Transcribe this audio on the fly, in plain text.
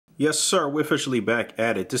Yes, sir, we're officially back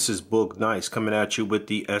at it. This is Boog Nice coming at you with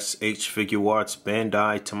the S.H.Figuarts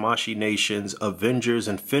Bandai Tamashii Nations Avengers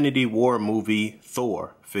Infinity War movie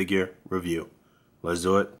Thor figure review. Let's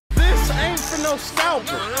do it. This ain't for no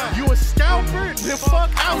scalper. You a scalper? Then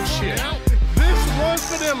fuck out shit. This one's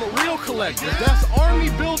for them real collectors. That's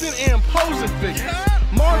army building and posing figures.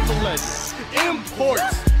 Marvel Legends,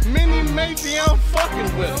 imports, mini matey I'm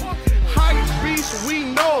fucking with. Hype beast we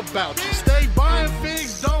know about. You stay buying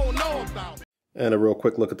figs, don't know about it. And a real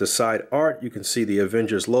quick look at the side art. You can see the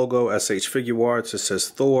Avengers logo, S.H.Figuarts. It says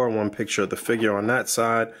Thor, one picture of the figure on that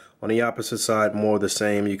side. On the opposite side, more of the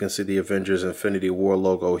same. You can see the Avengers Infinity War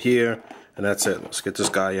logo here. And that's it. Let's get this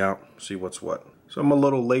guy out, see what's what. So I'm a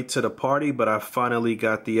little late to the party, but I finally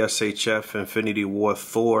got the SHF Infinity War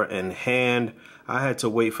Thor in hand. I had to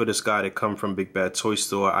wait for this guy to come from Big Bad Toy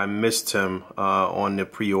Store. I missed him on the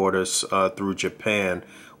pre-orders through Japan,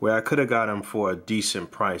 where I could have got him for a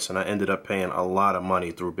decent price, and I ended up paying a lot of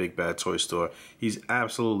money through Big Bad Toy Store. He's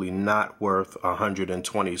absolutely not worth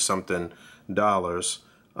 $120-something. So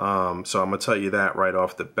I'm gonna tell you that right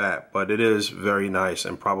off the bat, but it is very nice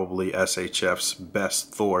and probably SHF's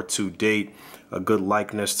best Thor to date. A good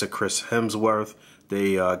likeness to Chris Hemsworth.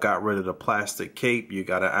 They got rid of the plastic cape. You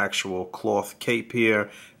got an actual cloth cape here,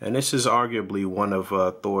 and this is arguably one of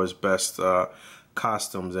Thor's best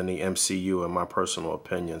costumes in the MCU in my personal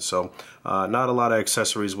opinion. So not a lot of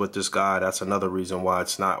accessories with this guy. That's another reason why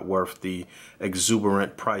it's not worth the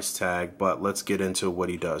exuberant price tag, but let's get into what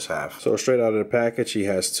he does have. So straight out of the package, he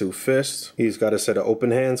has two fists. He's got a set of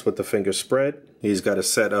open hands with the fingers spread. He's got a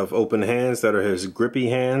set of open hands that are his grippy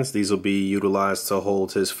hands. These will be utilized to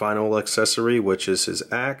hold his final accessory, which is his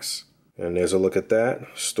axe. And there's a look at that.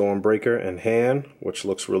 Stormbreaker and hand, which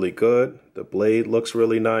looks really good. The blade looks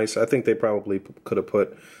really nice. I think they probably could have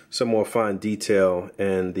put some more fine detail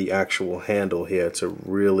in the actual handle here to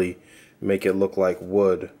really make it look like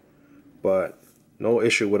wood. But no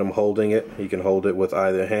issue with him holding it. He can hold it with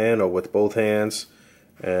either hand or with both hands.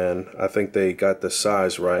 And I think they got the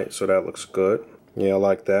size right, so that looks good. Yeah, I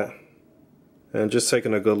like that. And just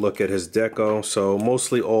taking a good look at his deco. So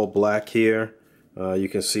mostly all black here. You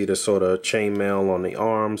can see the sort of chainmail on the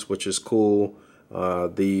arms, which is cool.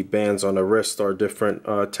 The bands on the wrist are different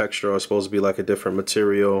texture, are supposed to be like a different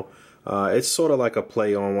material. It's sort of like a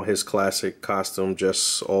play on his classic costume,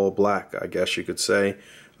 just all black, I guess you could say.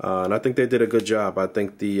 And I think they did a good job. I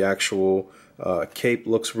think the actual cape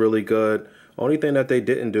looks really good. Only thing that they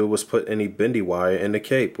didn't do was put any bendy wire in the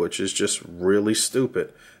cape, which is just really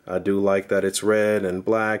stupid. I do like that it's red and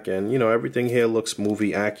black, and you know, everything here looks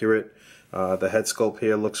movie accurate. The head sculpt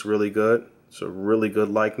here looks really good. It's a really good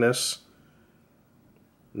likeness.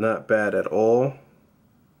 Not bad at all.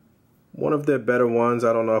 One of their better ones.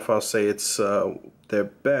 I don't know if I'll say it's their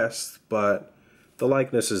best, but the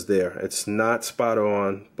likeness is there. It's not spot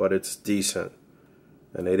on, but it's decent.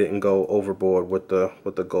 And they didn't go overboard with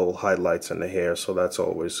the gold highlights in the hair, so that's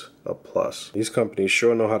always a plus. These companies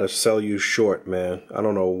sure know how to sell you short, man. I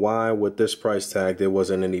don't know why with this price tag there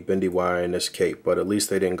wasn't any bendy wire in this cape, but at least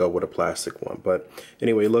they didn't go with a plastic one. But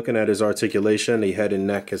anyway, looking at his articulation, the head and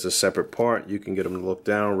neck is a separate part. You can get him to look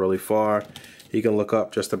down really far. He can look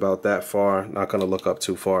up just about that far. Not going to look up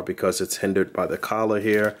too far because it's hindered by the collar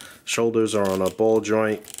here. Shoulders are on a ball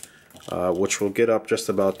joint. Which will get up just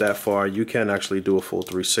about that far. You can actually do a full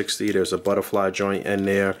 360. There's a butterfly joint in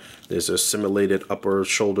there. There's a simulated upper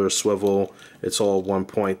shoulder swivel. It's all one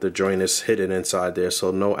point. The joint is hidden inside there,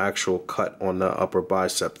 so no actual cut on the upper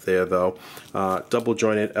bicep there though. Double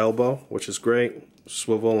jointed elbow, which is great.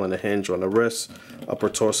 Swivel and a hinge on the wrist. Upper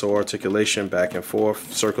torso articulation back and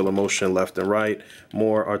forth. Circular motion left and right.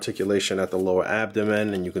 More articulation at the lower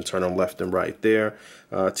abdomen, and you can turn them left and right there.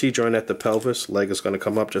 T-joint at the pelvis. Leg is going to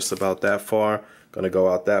come up just about that far. Going to go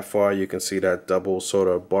out that far. You can see that double sort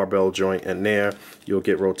of barbell joint in there. You'll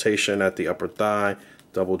get rotation at the upper thigh.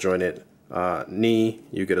 Double jointed knee.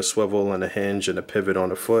 You get a swivel and a hinge and a pivot on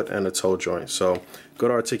the foot and a toe joint. So good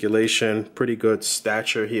articulation, pretty good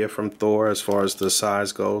stature here from Thor as far as the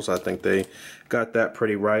size goes. I think they got that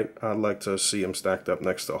pretty right. I'd like to see him stacked up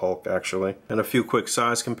next to Hulk actually. And a few quick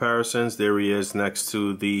size comparisons. There he is next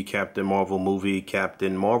to the Captain Marvel movie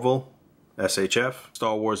Captain Marvel SHF,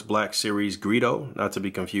 Star Wars Black Series Greedo, not to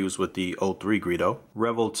be confused with the 03 Greedo,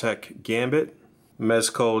 Revoltech Gambit,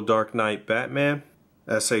 Mezco Dark Knight Batman,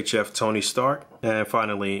 SHF Tony Stark, and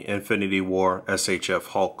finally Infinity War SHF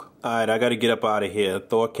Hulk. Alright, I gotta get up out of here.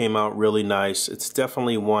 Thor came out really nice. It's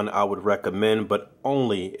definitely one I would recommend, but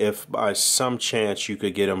only if by some chance you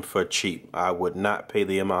could get them for cheap. I would not pay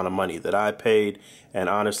the amount of money that I paid, and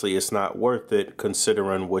honestly it's not worth it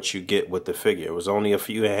considering what you get with the figure. It was only a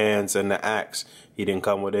few hands and the axe. He didn't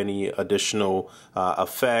come with any additional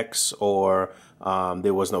effects, or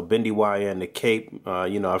there was no bendy wire in the cape.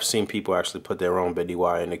 You know, I've seen people actually put their own bendy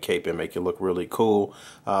wire in the cape and make it look really cool,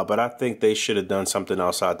 but I think they should have done something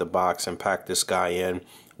outside the box and packed this guy in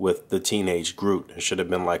with the Teenage Groot. It should have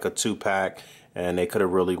been like a 2-pack, and they could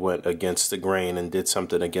have really went against the grain and did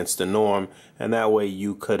something against the norm, and that way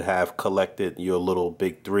you could have collected your little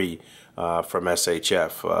big three from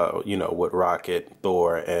SHF, you know, with Rocket,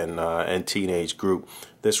 Thor, and Teenage Groot.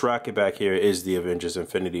 This Rocket back here is the Avengers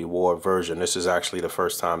Infinity War version. This is actually the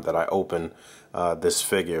first time that I open this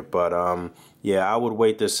figure, but yeah, I would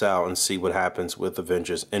wait this out and see what happens with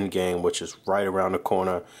Avengers Endgame, which is right around the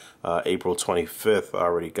corner, April 25th. I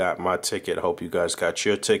already got my ticket. Hope you guys got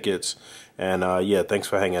your tickets. And yeah, thanks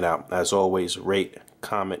for hanging out. As always, rate,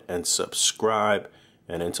 comment, and subscribe.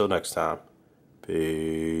 And until next time,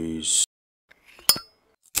 peace.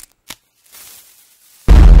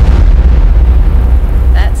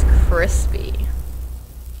 That's crispy.